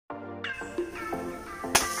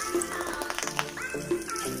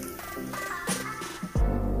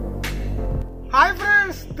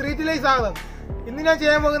3 സ്വാഗതം. ഇന്ന് ഞാൻ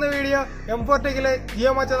ചെയ്യാൻ പോകുന്ന വീഡിയോ M40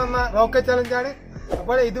 ജിയോ മച്ചാൻ എന്ന റോക്കറ്റ് ചലഞ്ച് ആണ്.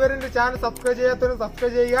 അപ്പോൾ ഇതുവരെ എന്റെ ചാനൽ സബ്സ്ക്രൈബ് ചെയ്യാത്തവരും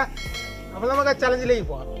സബ്സ്ക്രൈബ് ചെയ്യുക. അപ്പോൾ നമുക്ക് ആ ചലഞ്ചിലേക്ക്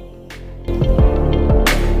പോകാം.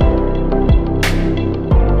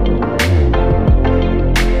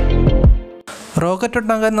 റോക്കറ്റ്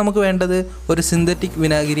ഉണ്ടാക്കാൻ നമുക്ക് വേണ്ടത് ഒരു സിന്തറ്റിക്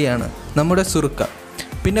വിനാഗിരിയാണ്, നമ്മുടെ സുറുക്ക,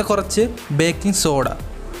 പിന്നെ കുറച്ച് ബേക്കിംഗ് സോഡ,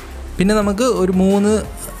 പിന്നെ നമുക്ക് ഒരു 3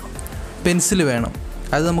 പെൻസിൽ വേണം.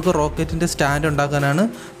 അത് നമുക്ക് റോക്കറ്റിൻ്റെ സ്റ്റാൻഡ് ഉണ്ടാക്കാനാണ്.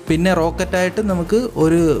 പിന്നെ റോക്കറ്റായിട്ട് നമുക്ക്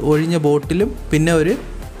ഒരു ഒഴിഞ്ഞ ബോട്ടിലും പിന്നെ ഒരു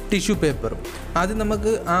ടിഷ്യൂ പേപ്പറും. ആദ്യം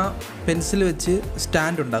നമുക്ക് ആ പെൻസിൽ വെച്ച്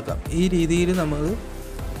സ്റ്റാൻഡ് ഉണ്ടാക്കാം. ഈ രീതിയിൽ നമ്മൾ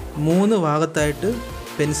 3 ഭാഗത്തായിട്ട്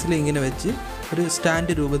പെൻസിൽ ഇങ്ങനെ വെച്ച് ഒരു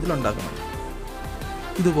സ്റ്റാൻഡ് രൂപത്തിൽ ഉണ്ടാക്കണം.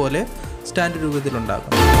 ഇതുപോലെ സ്റ്റാൻഡ്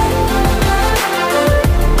രൂപത്തിലുണ്ടാക്കാം.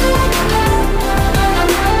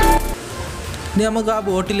 ഇനി നമുക്ക് ആ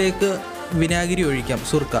ബോട്ടിലേക്ക് വിനാഗിരി ഒഴിക്കാം,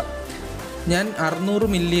 സുർക്ക. ഞാൻ 600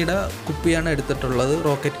 മില്ലിയുടെ കുപ്പിയാണ് എടുത്തിട്ടുള്ളത്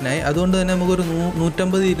റോക്കറ്റിനായി. അതുകൊണ്ട് തന്നെ നമുക്കൊരു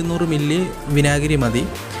 150-200 മില്ലി വിനാഗിരി മതി.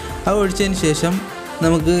 അത് ഒഴിച്ചതിന് ശേഷം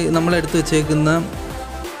നമുക്ക് നമ്മളെടുത്ത് വെച്ചേക്കുന്ന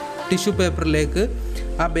ടിഷ്യൂ പേപ്പറിലേക്ക്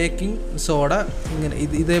ആ ബേക്കിംഗ് സോഡ ഇങ്ങനെ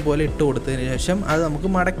ഇതേപോലെ ഇട്ട് കൊടുത്തതിന് ശേഷം അത്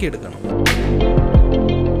നമുക്ക് മടക്കിയെടുക്കണം.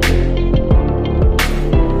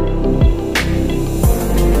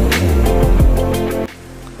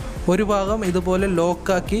 ഒരു ഭാഗം ഇതുപോലെ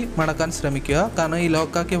ലോക്കാക്കി മടക്കാൻ ശ്രമിക്കുക. കാരണം ഈ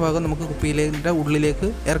ലോക്കാക്കിയ ഭാഗം നമുക്ക് കുപ്പിയിലെ ഉള്ളിലേക്ക്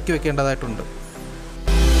ഇറക്കി വെക്കേണ്ടതായിട്ടുണ്ട്.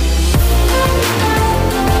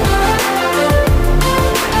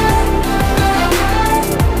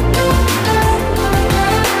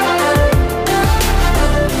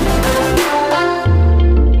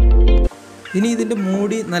 ഇനി ഇതിൻ്റെ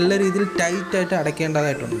മൂടി നല്ല രീതിയിൽ ടൈറ്റായിട്ട്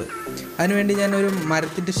അടയ്ക്കേണ്ടതായിട്ടുണ്ട്. അതിനുവേണ്ടി ഞാനൊരു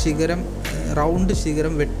മരത്തിൻ്റെ റൗണ്ട്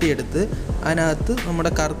ശിഖരം വെട്ടിയെടുത്ത് അതിനകത്ത്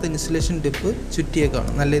നമ്മുടെ കറുത്ത ഇൻസുലേഷൻ ടിപ്പ്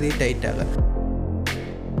ചുറ്റിയേക്കാണ് നല്ല രീതിയിൽ ടൈറ്റാകാൻ.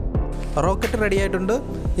 റോക്കറ്റ് റെഡി ആയിട്ടുണ്ട്.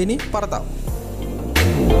 ഇനി പറത്താം.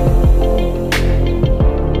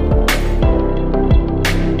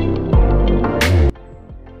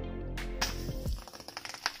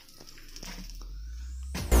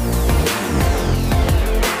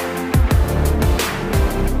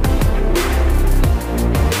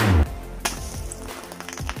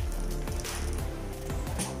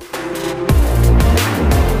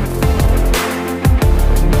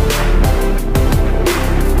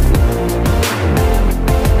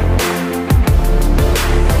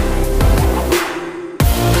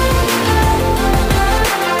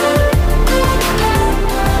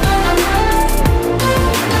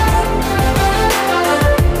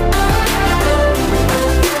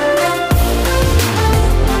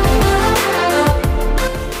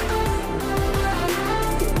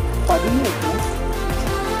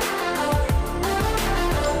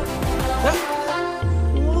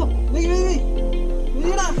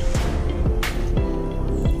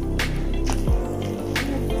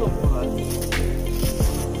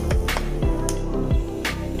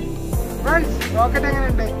 റോക്കറ്റ്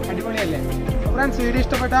എങ്ങനെയുണ്ട്? അടിപൊളിയല്ലേ? ഫ്രണ്ട്സ്, വീഡിയോ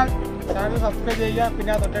ഇഷ്ടപ്പെട്ടാൽ ചാനൽ സബ്സ്ക്രൈബ് ചെയ്യുക.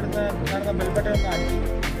 പിന്നെ തൊട്ടടുത്ത് കാണുന്ന ബെൽ ബട്ടൺ ഒന്ന്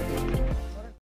അടിക്കുക.